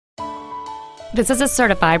This is a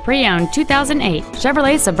certified pre-owned 2008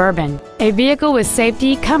 Chevrolet Suburban, a vehicle with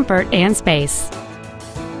safety, comfort, and space.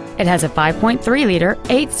 It has a 5.3-liter,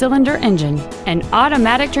 8-cylinder engine, an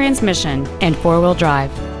automatic transmission, and 4-wheel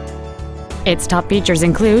drive. Its top features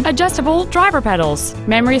include adjustable driver pedals,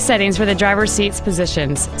 memory settings for the driver's seat's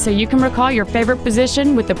positions, so you can recall your favorite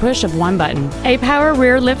position with the push of one button, a power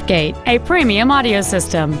rear liftgate, a premium audio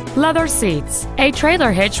system, leather seats, a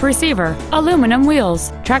trailer hitch receiver, aluminum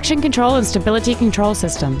wheels, traction control and stability control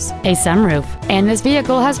systems, a sunroof, and this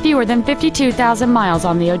vehicle has fewer than 52,000 miles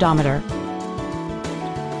on the odometer.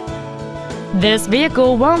 This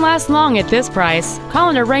vehicle won't last long at this price. Call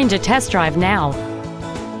and arrange a test drive now.